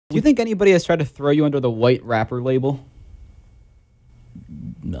Do you think anybody has tried to throw you under the white rapper label?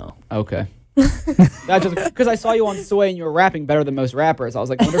 No. Okay. That's just because I saw you on Sway and you were rapping better than most rappers. I was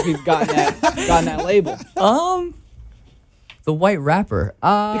like, I wonder if you've gotten that label. The white rapper.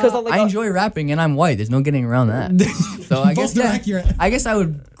 Because I enjoy rapping and I'm white. There's no getting around that. So I guess accurate. I guess I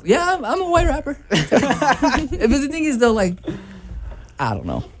would. Yeah, I'm a white rapper. But the thing is though, like, I don't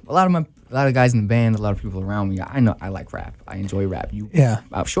know. A lot of guys in the band, a lot of people around me. I know I like rap. I enjoy rap.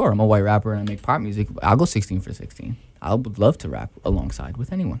 Sure, I'm a white rapper and I make pop music. I'll go 16 for 16. I would love to rap alongside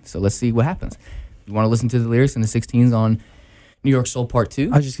with anyone. So let's see what happens. You want to listen to the lyrics in the 16s on New York Soul Part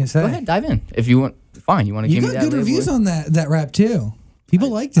 2? I was just gonna say. Go ahead, dive in. If you want, fine. You want to give me that? You got good reviews on that rap too. People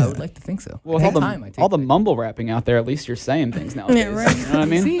liked it. I would like to think so. Well, with all the mumble rapping out there, at least you're saying things nowadays. Yeah, right. You know what I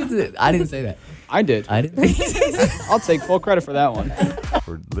mean? See, I didn't say that. I did. I didn't. I'll take full credit for that one.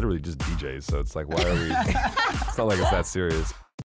 We're literally just DJs, so it's like, why are we? It's not like it's that serious.